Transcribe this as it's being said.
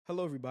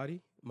Hello,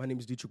 everybody. My name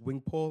is Dietric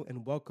Wing-Paul,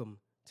 and welcome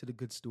to the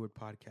Good Steward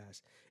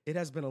Podcast. It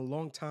has been a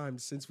long time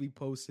since we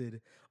posted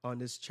on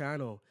this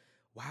channel.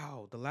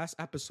 Wow, the last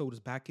episode is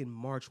back in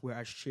March where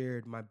I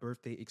shared my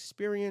birthday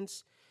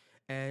experience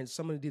and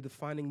some of the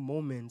defining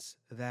moments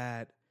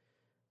that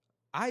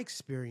I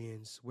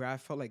experienced where I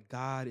felt like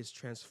God is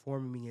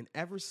transforming me. And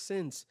ever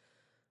since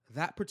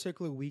that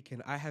particular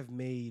weekend, I have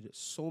made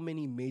so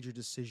many major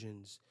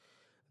decisions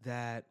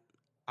that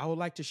I would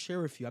like to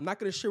share with you. I'm not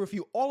going to share with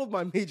you all of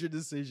my major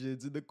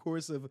decisions in the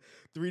course of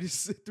 3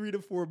 to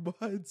 4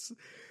 months,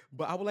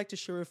 but I would like to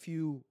share with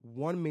you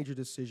one major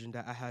decision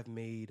that I have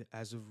made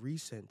as of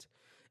recent.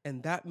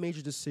 And that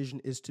major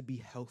decision is to be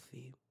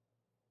healthy.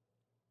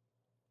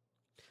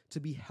 To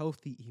be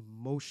healthy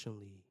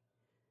emotionally,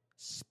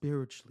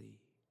 spiritually,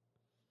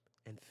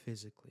 and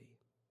physically.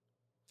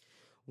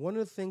 One of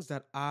the things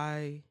that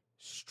I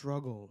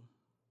struggle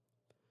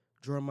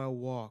during my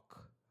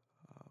walk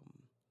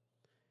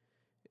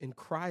in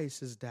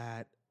Christ is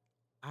that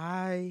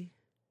I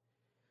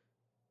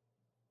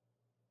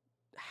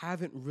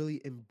haven't really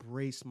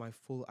embraced my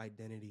full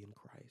identity in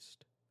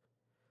Christ.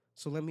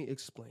 So let me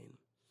explain.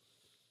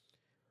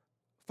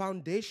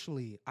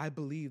 Foundationally, I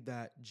believe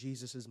that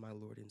Jesus is my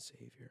Lord and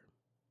Savior.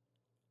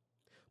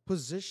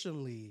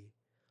 Positionally,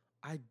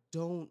 I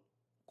don't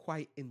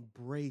quite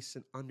embrace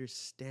and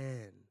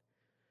understand,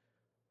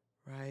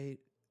 right,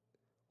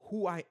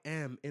 who I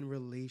am in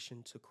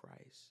relation to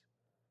Christ.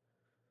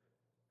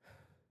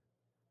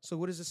 So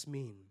what does this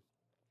mean?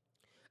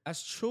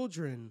 As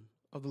children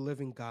of the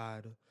living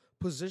God,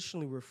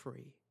 positionally we're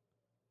free.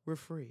 We're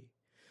free.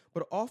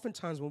 But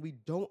oftentimes when we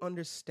don't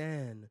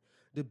understand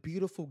the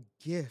beautiful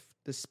gift,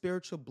 the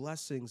spiritual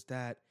blessings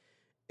that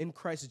in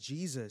Christ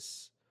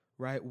Jesus,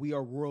 right, we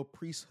are royal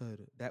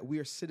priesthood, that we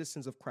are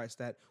citizens of Christ,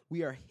 that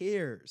we are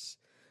heirs,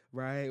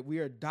 right? We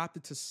are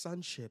adopted to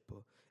sonship.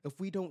 If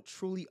we don't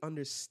truly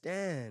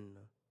understand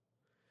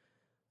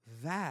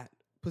that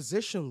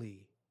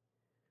positionally,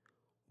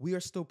 we are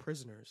still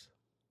prisoners,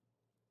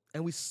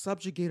 and we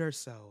subjugate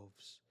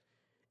ourselves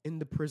in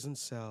the prison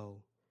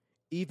cell,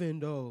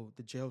 even though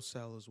the jail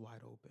cell is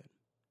wide open.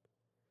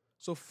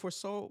 So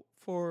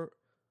for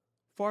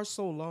far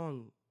so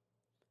long,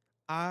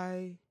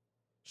 I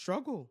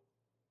struggle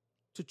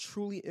to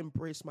truly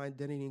embrace my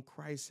identity in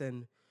Christ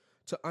and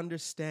to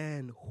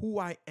understand who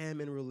I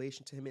am in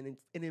relation to Him, and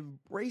in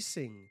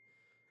embracing.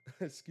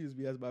 Excuse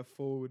me, as my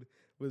phone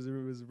was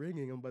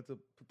ringing, I'm about to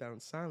put that on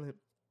silent.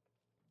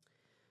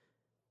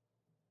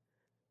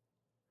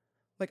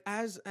 Like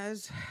as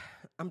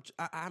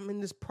I'm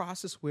in this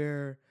process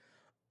where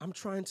I'm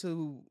trying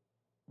to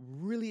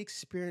really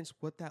experience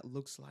what that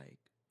looks like.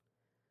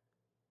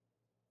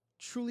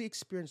 Truly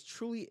experience,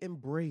 truly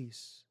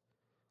embrace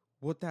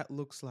what that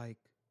looks like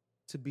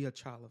to be a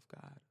child of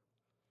God.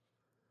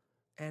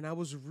 And I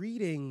was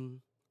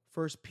reading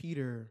 1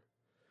 Peter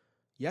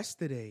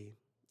yesterday,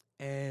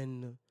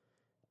 and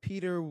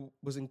Peter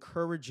was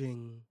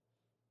encouraging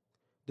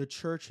the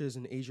churches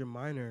in Asia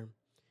Minor,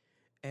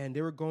 and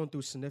they were going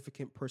through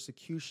significant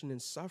persecution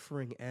and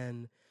suffering.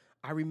 And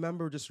I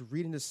remember just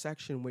reading the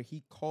section where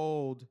he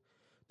called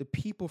the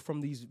people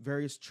from these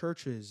various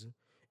churches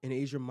in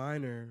Asia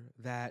Minor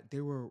that they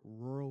were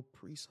royal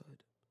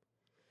priesthood.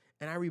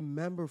 And I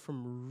remember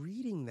from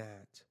reading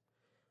that,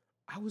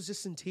 I was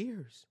just in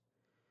tears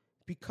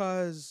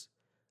because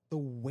the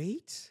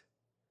weight,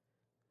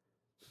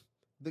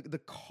 the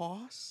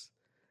cost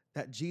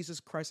that Jesus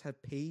Christ had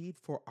paid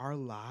for our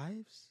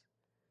lives,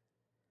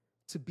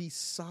 to be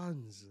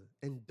sons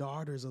and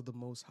daughters of the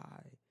Most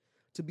High,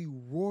 to be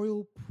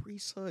royal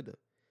priesthood,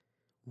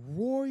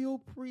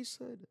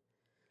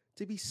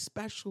 to be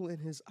special in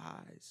His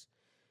eyes.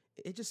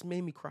 It just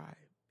made me cry.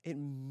 It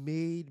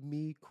made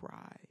me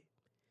cry.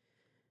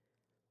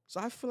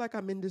 So I feel like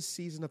I'm in this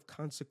season of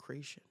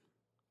consecration.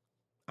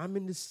 I'm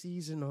in this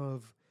season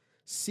of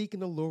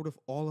seeking the Lord with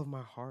all of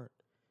my heart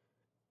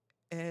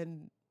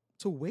and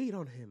to wait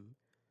on Him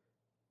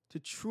to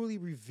truly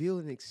reveal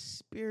and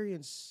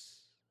experience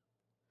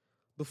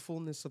the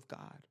fullness of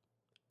God,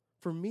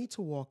 for me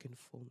to walk in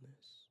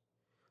fullness.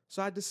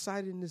 So I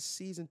decided in this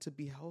season to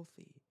be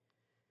healthy.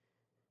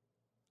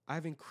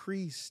 I've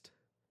increased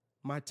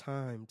my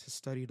time to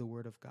study the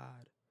Word of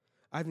God.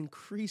 I've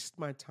increased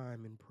my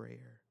time in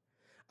prayer.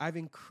 I've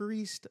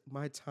increased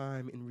my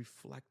time in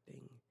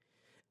reflecting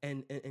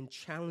and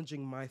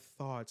challenging my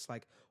thoughts.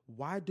 Like,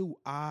 why do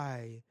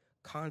I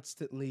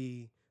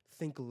constantly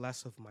think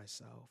less of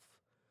myself?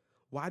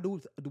 Why do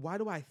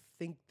I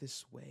think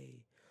this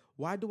way?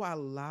 Why do I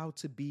allow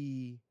to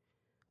be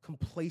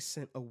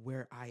complacent of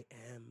where I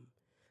am?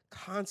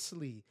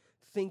 Constantly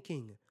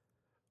thinking,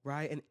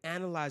 right, and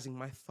analyzing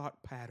my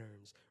thought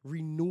patterns,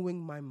 renewing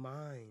my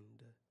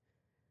mind,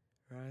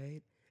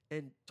 right,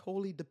 and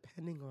totally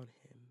depending on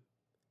Him.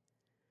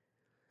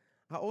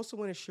 I also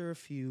want to share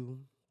with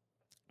you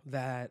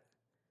that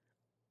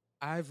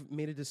I've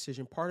made a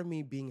decision. Part of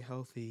me being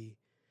healthy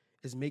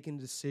is making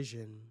a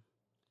decision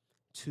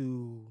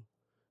to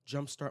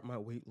jumpstart my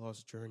weight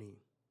loss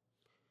journey.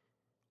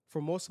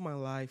 For most of my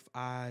life,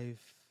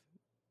 I've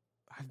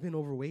I've been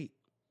overweight.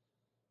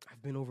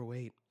 I've been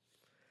overweight.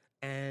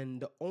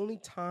 And the only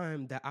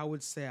time that I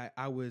would say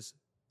I was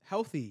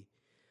healthy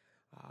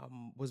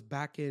was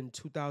back in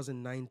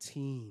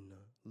 2019,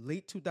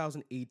 late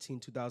 2018,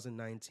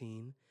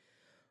 2019.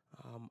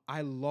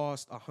 I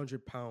lost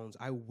 100 pounds.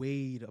 I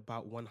weighed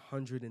about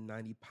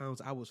 190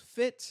 pounds. I was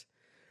fit,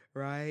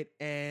 right?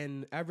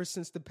 And ever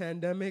since the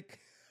pandemic,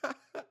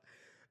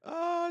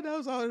 oh, that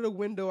was out of the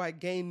window. I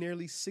gained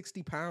nearly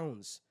 60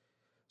 pounds.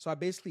 So I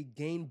basically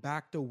gained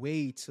back the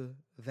weight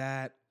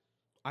that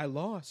I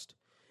lost.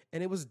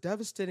 And it was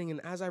devastating.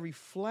 And as I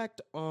reflect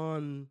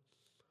on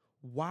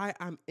why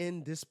I'm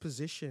in this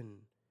position,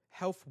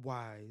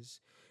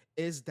 health-wise,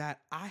 is that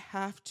I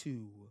have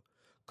to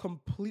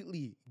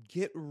completely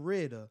get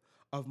rid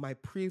of my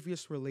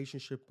previous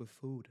relationship with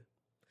food.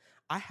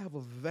 I have a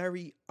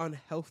very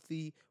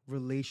unhealthy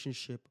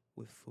relationship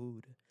with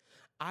food.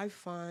 I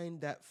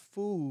find that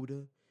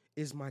food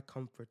is my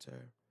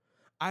comforter.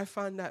 I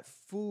find that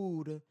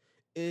food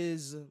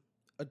is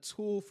a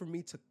tool for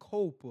me to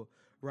cope,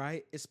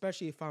 right?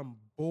 Especially if I'm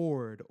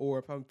bored or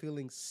if I'm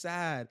feeling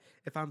sad,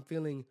 if I'm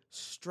feeling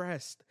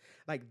stressed.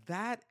 Like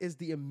that is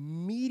the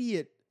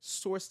immediate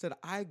source that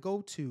I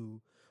go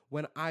to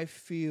when I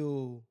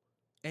feel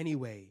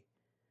anyway.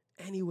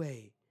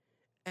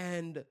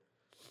 And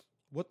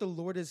what the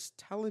Lord is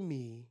telling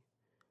me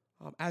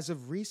as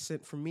of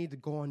recent for me to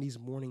go on these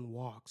morning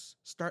walks,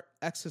 start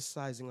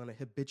exercising on a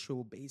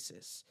habitual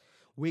basis,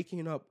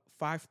 waking up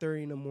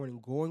 5:30 in the morning,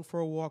 going for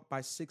a walk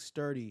by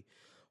 6:30,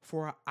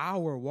 for an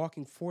hour,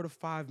 walking 4 to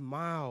 5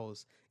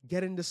 miles,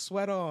 getting the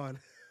sweat on.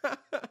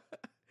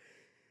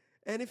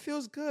 And it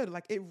feels good.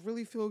 Like it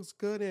really feels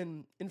good.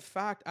 And in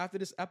fact, after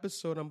this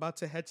episode, I'm about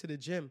to head to the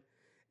gym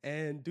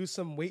and do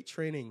some weight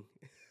training.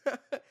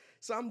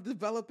 So I'm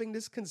developing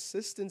this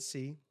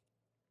consistency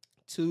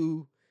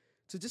to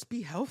just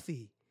be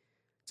healthy,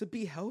 to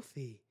be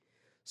healthy.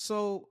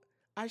 So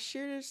I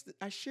share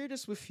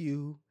this with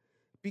you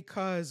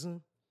because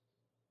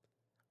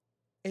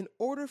in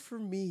order for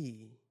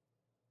me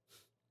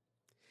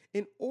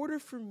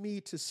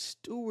to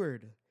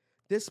steward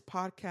this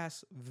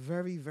podcast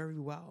very, very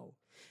well,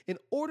 in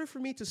order for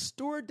me to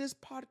steward this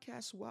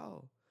podcast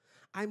well,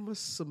 I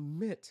must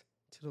submit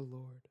to the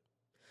Lord.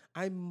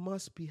 I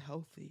must be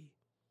healthy.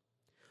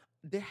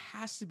 There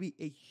has to be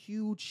a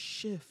huge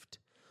shift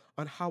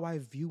on how I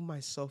view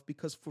myself,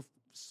 because for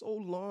so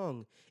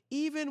long,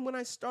 even when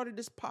I started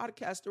this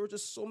podcast, there were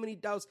just so many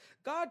doubts.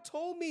 God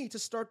told me to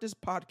start this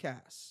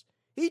podcast.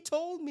 He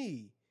told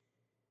me.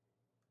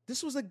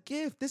 This was a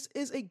gift. This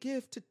is a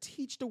gift to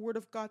teach the word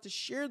of God, to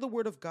share the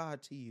word of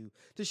God to you,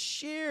 to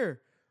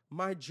share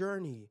my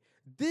journey.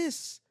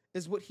 This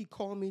is what he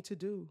called me to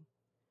do.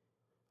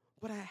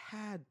 But I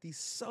had these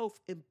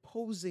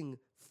self-imposing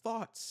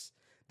thoughts,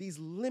 these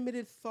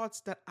limited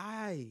thoughts that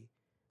I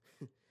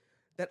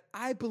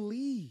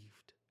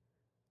believed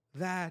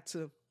that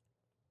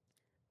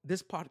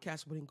this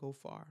podcast wouldn't go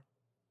far.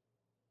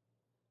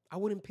 I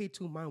wouldn't pay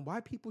too mind why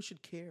people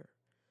should care.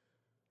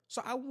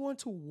 So I want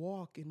to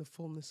walk in the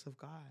fullness of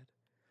God.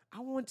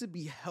 I want to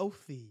be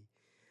healthy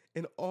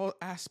in all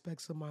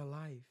aspects of my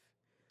life.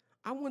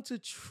 I want to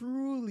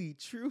truly,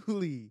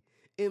 truly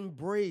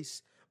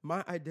embrace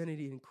my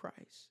identity in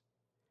Christ.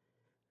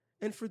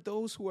 And for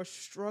those who are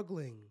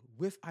struggling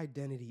with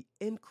identity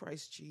in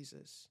Christ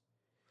Jesus,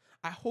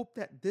 I hope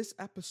that this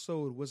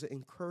episode was an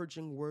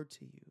encouraging word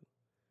to you.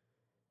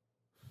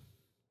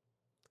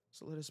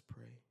 So let us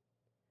pray.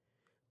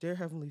 Dear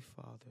Heavenly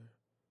Father,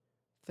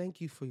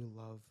 thank you for your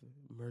love,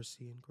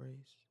 mercy, and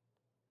grace.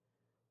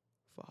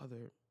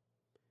 Father,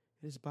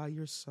 it is by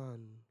your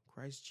Son,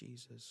 Christ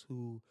Jesus,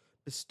 who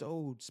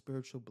bestowed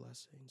spiritual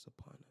blessings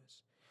upon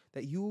us,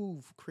 that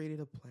you've created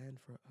a plan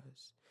for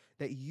us,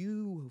 that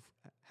you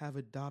have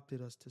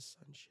adopted us to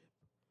sonship,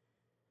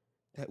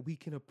 that we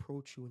can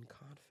approach you in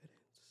confidence.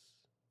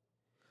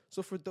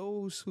 So for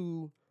those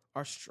who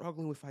are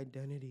struggling with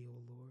identity,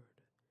 oh Lord,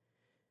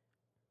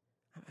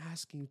 I'm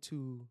asking you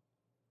to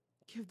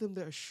give them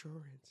the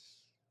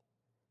assurance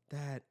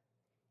that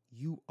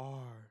you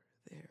are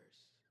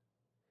theirs.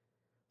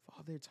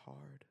 Father, it's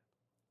hard.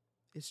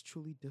 It's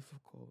truly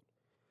difficult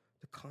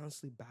to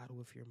constantly battle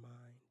with your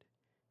mind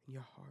and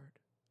your heart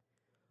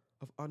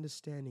of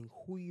understanding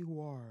who you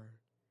are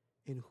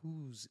and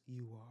whose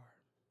you are.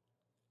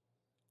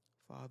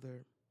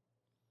 Father,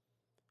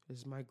 it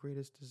is my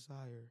greatest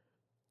desire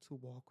to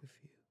walk with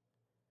you,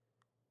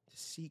 to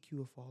seek you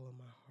with all of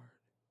my heart,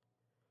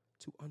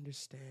 to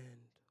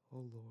understand,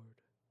 oh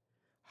Lord,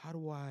 how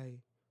do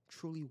I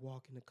truly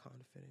walk in the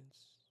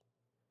confidence,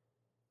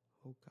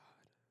 oh God,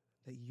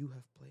 that you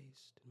have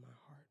placed in my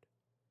heart.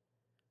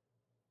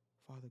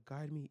 Father,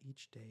 guide me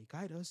each day,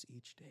 guide us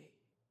each day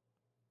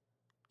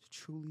to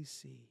truly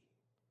see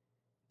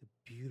the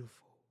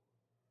beautiful,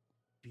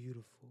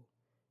 beautiful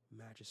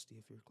majesty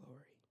of your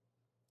glory.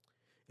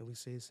 And we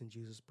say this in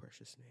Jesus'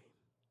 precious name.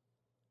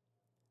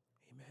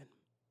 Amen.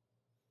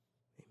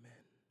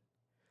 Amen.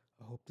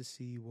 I hope to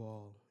see you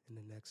all in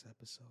the next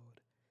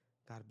episode.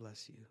 God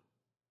bless you.